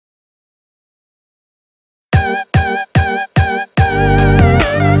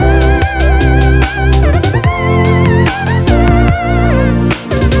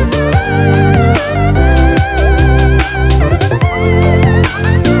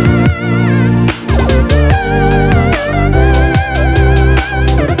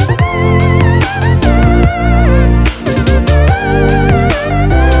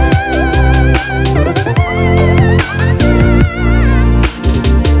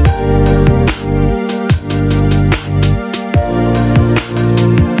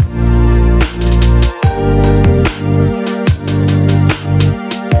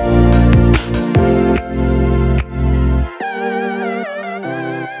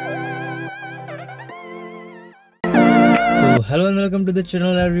Hello and welcome to the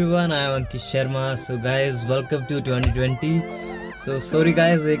channel everyone. I am Ankit Sharma. So guys, welcome to 2020. So sorry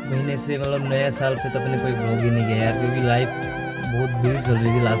guys, एक महीने से मतलब नया साल पे तो अपने कोई ब्लॉग ही नहीं किया यार, क्योंकि लाइफ बहुत बिजी चल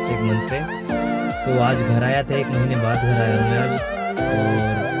रही थी लास्ट एक मंथ से। सो आज घर आया था, एक महीने बाद घर आया हूँ मैं आज।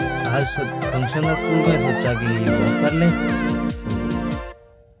 और आज फंक्शन था स्कूल में, सोचा कि वॉक कर लें। सो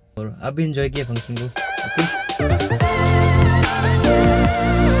और अब इंजॉय किया फंक्शन को।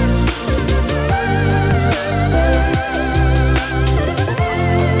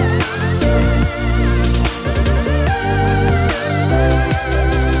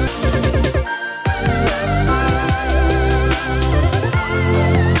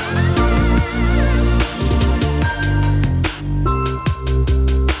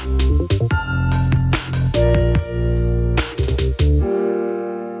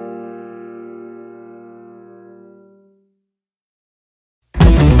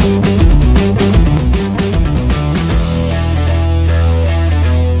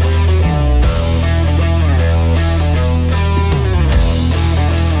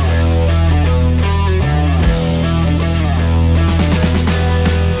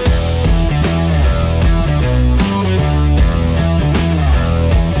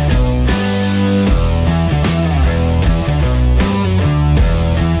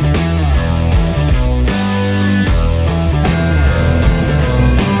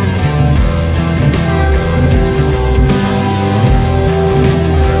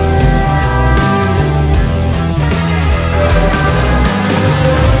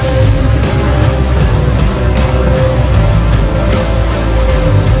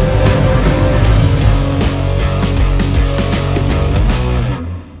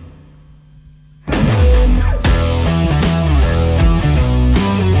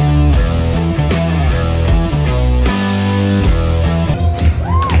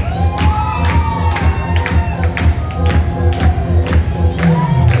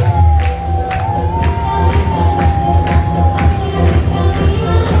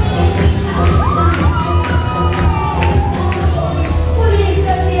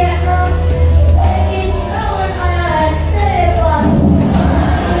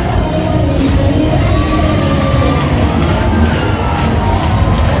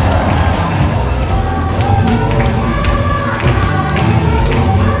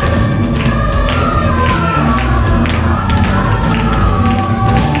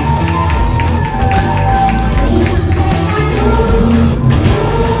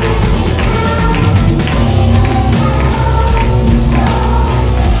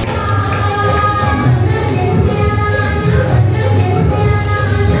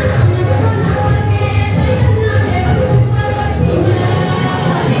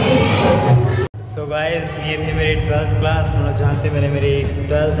 ये थे मेरे 12th क्लास, मतलब जहाँ से मैंने मेरी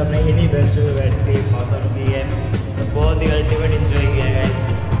 12th अपने इन्हीं बेंच पे बैठ के पास आउट की है। तो बहुत ही अल्टीमेट इन्जॉय किया है गाइस।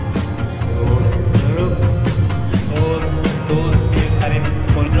 तो हम लोग और दोस्त ये सारे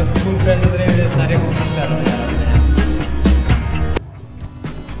स्कूल फ्रेंड्स रहे, सारे फोटोज कर रहे हैं।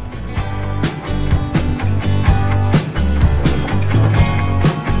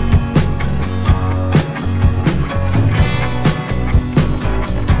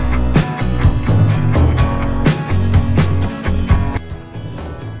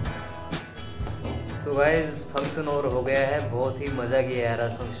 तो गाइस फंक्शन और हो गया है, बहुत ही मज़ा किया यार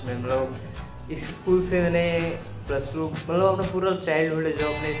आज फंक्शन में। हम लोग इस स्कूल से मैंने +2 मतलब अपना पूरा चाइल्डहुड जो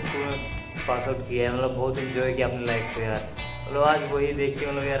अपने स्कूल में पास आउट किया है, मतलब बहुत इन्जॉय किया अपनी लाइफ को यार। मतलब आज वही देख के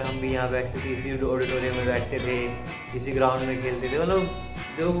मतलब यार हम भी यहाँ बैठते थे, इसी ऑडिटोरियम में बैठते थे, इसी ग्राउंड में खेलते थे। मतलब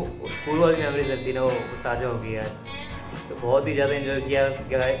जो स्कूल वाली मेमोरी रहती ना, वो ताज़ा हो गई यार। तो बहुत ही ज़्यादा इन्जॉय किया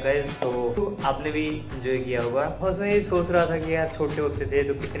गाइस। तो आपने भी इन्जॉय किया होगा। बस मैं ये सोच रहा था कि यार छोटे होते थे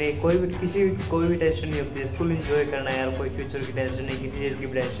तो कितने कोई भी टेंशन नहीं होती, फुल इन्जॉय करना यार, कोई फ्यूचर की टेंशन नहीं, किसी चीज़ की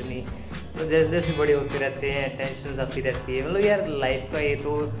भी टेंशन नहीं। तो जैसे जैसे बड़े होते रहते हैं टेंशन आती रहती है। मतलब यार लाइफ का ये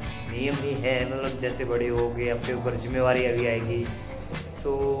तो नियम ही है, मतलब जैसे बड़े हो गए आपके ऊपर जिम्मेवारी अभी आएगी।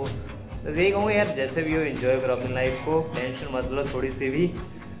 तो यही कहूँगा यार, जैसे भी हो इन्जॉय करो अपनी लाइफ को, टेंशन मत लो थोड़ी सी भी।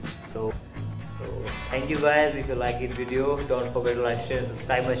 So thank you guys. If you like this video, don't forget to like, share,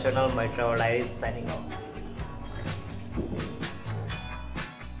 subscribe my channel, My Travel Diaries. Signing off.